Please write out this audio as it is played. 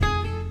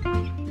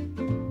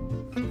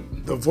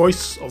The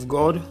Voice of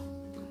God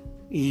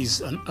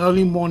is an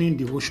early morning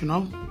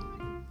devotional,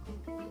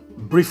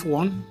 brief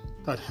one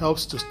that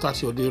helps to start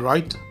your day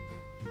right,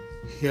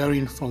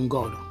 hearing from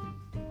God.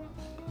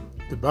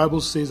 The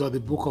Bible says that the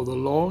book of the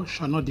law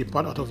shall not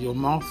depart out of your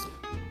mouth.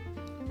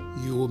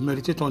 You will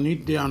meditate on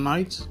it day and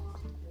night.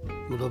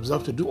 You will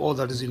observe to do all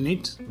that is in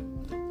it,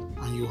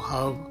 and you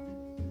have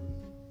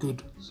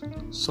good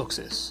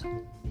success.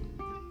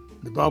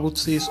 The Bible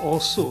says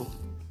also,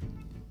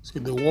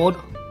 the word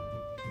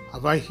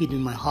have I hid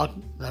in my heart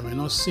that I may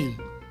not sin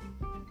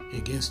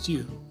against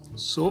you.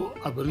 So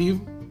I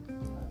believe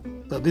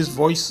that this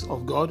voice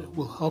of God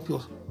will help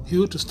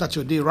you to start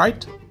your day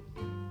right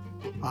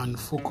and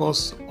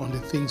focus on the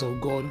things of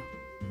God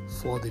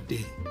for the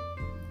day.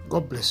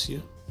 God bless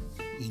you.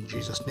 In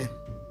Jesus' name,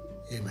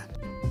 amen.